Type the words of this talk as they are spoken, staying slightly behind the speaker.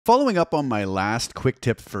Following up on my last quick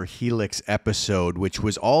tip for Helix episode, which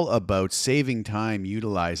was all about saving time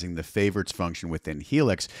utilizing the favorites function within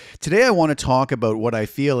Helix, today I want to talk about what I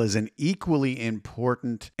feel is an equally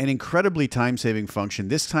important and incredibly time-saving function,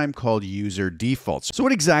 this time called user defaults. So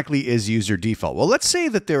what exactly is user default? Well, let's say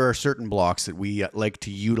that there are certain blocks that we like to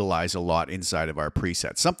utilize a lot inside of our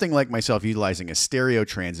presets. Something like myself utilizing a stereo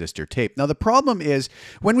transistor tape. Now the problem is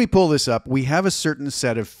when we pull this up, we have a certain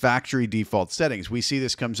set of factory default settings. We see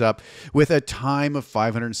this comes up with a time of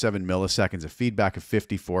 507 milliseconds, a feedback of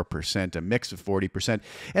 54%, a mix of 40%,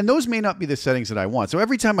 and those may not be the settings that I want. So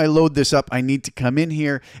every time I load this up, I need to come in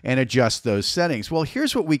here and adjust those settings. Well,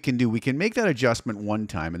 here's what we can do. We can make that adjustment one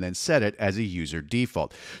time and then set it as a user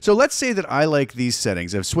default. So let's say that I like these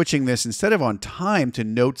settings of switching this instead of on time to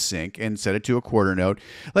note sync and set it to a quarter note.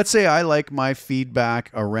 Let's say I like my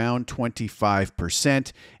feedback around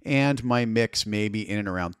 25% and my mix maybe in and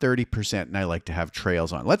around 30%, and I like to have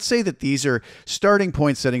trails on. Let's say that these are starting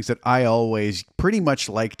point settings that I always pretty much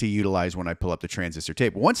like to utilize when I pull up the transistor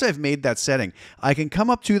tape. Once I've made that setting, I can come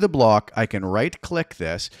up to the block, I can right-click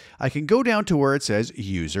this, I can go down to where it says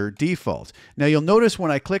User Default. Now you'll notice when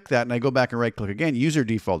I click that and I go back and right-click again, User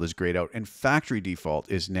Default is grayed out and Factory Default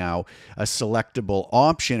is now a selectable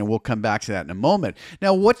option, and we'll come back to that in a moment.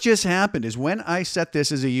 Now what just happened is when I set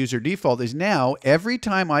this as a User Default is now every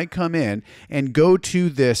time I come in and go to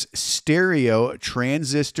this stereo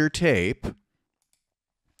transistor tape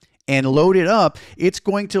and load it up, it's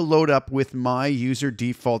going to load up with my user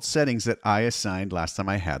default settings that I assigned last time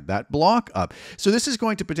I had that block up. So this is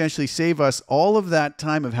going to potentially save us all of that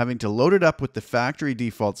time of having to load it up with the factory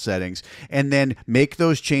default settings and then make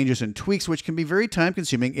those changes and tweaks, which can be very time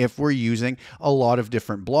consuming if we're using a lot of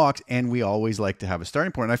different blocks, and we always like to have a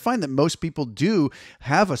starting point. And I find that most people do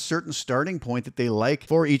have a certain starting point that they like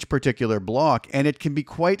for each particular block, and it can be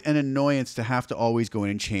quite an annoyance to have to always go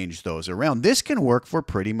in and change those around. This can work for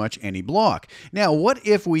pretty much any block. Now, what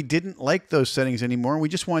if we didn't like those settings anymore and we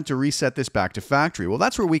just wanted to reset this back to factory? Well,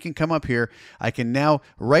 that's where we can come up here. I can now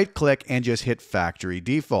right click and just hit factory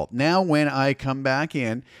default. Now, when I come back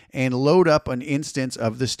in and load up an instance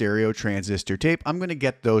of the stereo transistor tape, I'm going to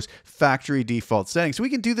get those factory default settings. So we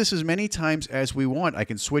can do this as many times as we want. I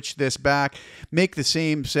can switch this back, make the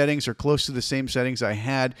same settings or close to the same settings I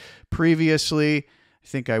had previously. I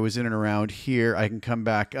think I was in and around here. I can come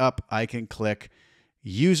back up. I can click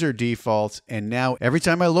user defaults, and now every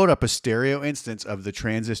time I load up a stereo instance of the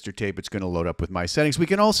transistor tape, it's going to load up with my settings. We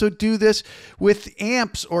can also do this with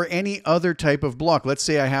amps or any other type of block. Let's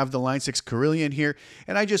say I have the Line 6 Carillon here,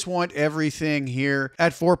 and I just want everything here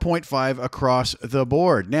at 4.5 across the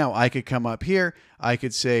board. Now I could come up here, I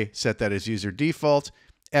could say set that as user default,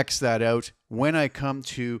 X that out. When I come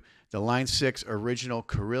to the Line 6 original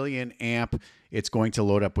Carillon amp, it's going to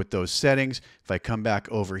load up with those settings. If I come back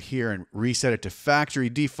over here and reset it to factory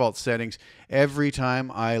default settings, every time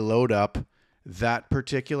I load up that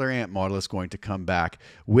particular amp model is going to come back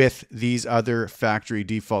with these other factory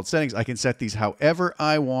default settings. I can set these however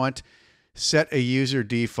I want, set a user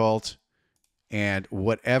default, and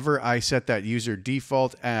whatever I set that user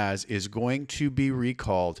default as is going to be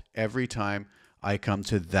recalled every time I come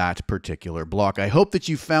to that particular block. I hope that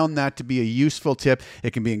you found that to be a useful tip. It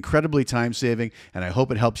can be incredibly time-saving, and I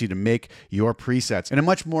hope it helps you to make your presets in a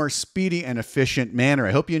much more speedy and efficient manner.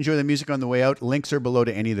 I hope you enjoy the music on the way out. Links are below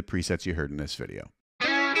to any of the presets you heard in this video.